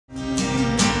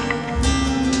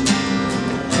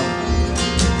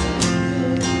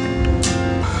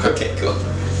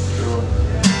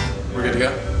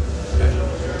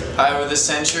the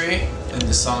Century, and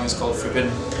the song is called Forbidden.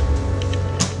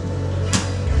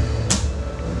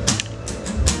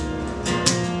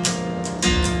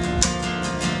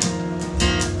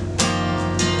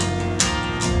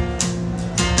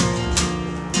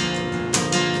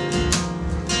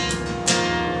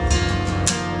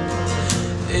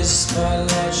 There's a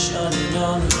spotlight shining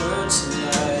on her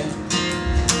tonight.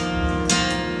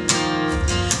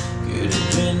 Could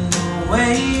have been the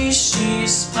way she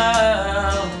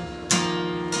smiled.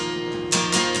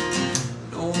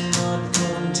 No, I'm not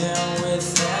going down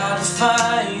without a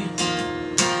fight.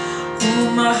 Oh,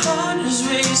 my heart is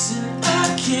racing,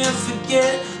 I can't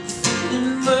forget the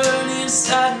feeling burning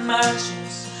inside my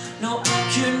chest. No, I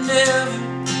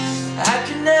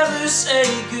could never say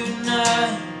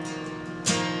goodnight.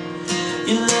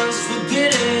 Your love's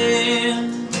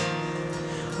forbidden.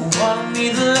 Wanted me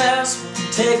the last one,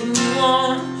 taking you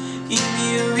on. Give me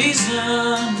a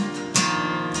reason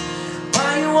why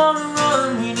you wanna run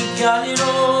when you got it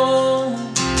all.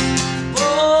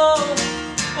 Oh,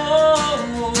 oh,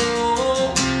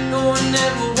 oh, no one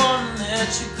ever wanna let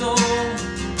you go.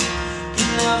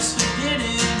 Your love's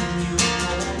forbidden, you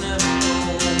won't ever know.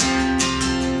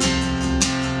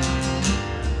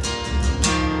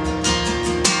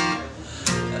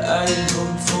 I ain't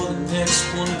hoping for the next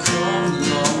one to come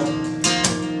along.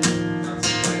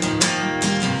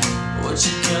 What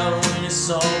you got when it's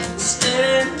all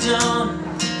said and done?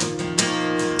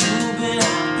 I've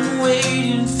been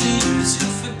waiting for you to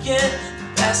forget. The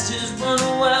past has run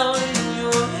wild in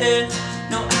your head.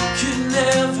 No, I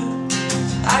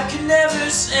could never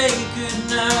say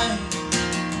goodnight.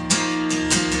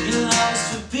 Your love's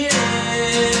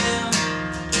forbidden.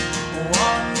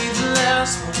 Want me the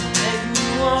last one, taking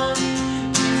you on.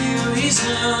 Give me a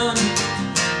reason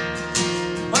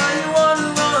why you wanna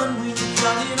run when you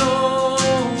got it all.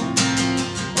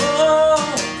 Oh,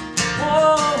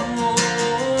 oh, oh,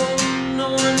 no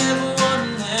one ever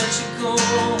wanna let you go.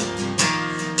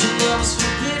 Your love's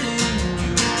forbidden,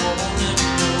 you won't ever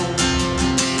know.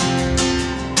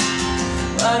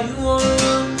 Why you wanna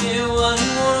run, yeah, why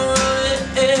you wanna run,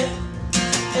 eh,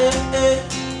 eh, eh, eh.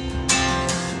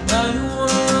 Why you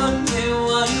wanna run, yeah,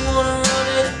 why you wanna run,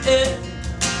 eh, eh,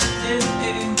 eh,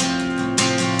 eh.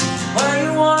 Why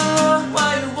you wanna run,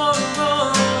 why you wanna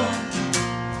run?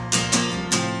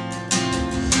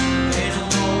 Ain't no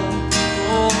more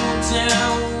going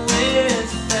down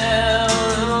without a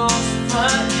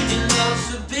fight. Your love's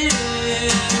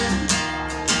forbidden.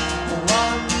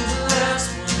 Wanna be the last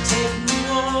one, take me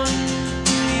on.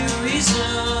 Give me a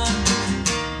reason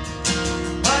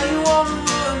why you wanna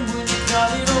run when you got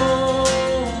it all.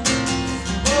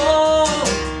 Oh,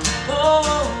 oh,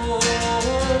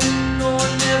 oh, no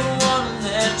one ever wanna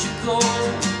let you go.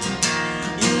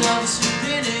 Your love is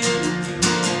forbidden, you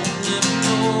won't ever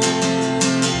know.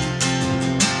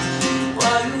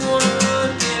 Why you wanna run,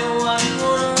 yeah, why you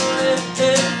wanna run,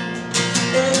 eh,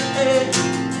 eh, eh.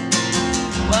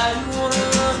 Why you wanna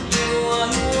run, yeah, why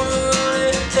you wanna run,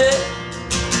 eh, eh.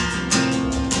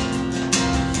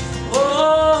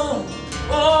 Oh,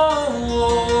 oh,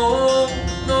 oh,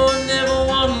 no one ever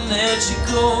wanna let you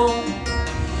go.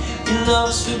 Your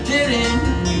love's forbidden,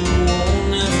 you won't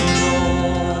never know.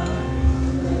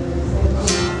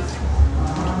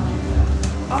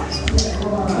 Awesome.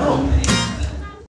 Cool.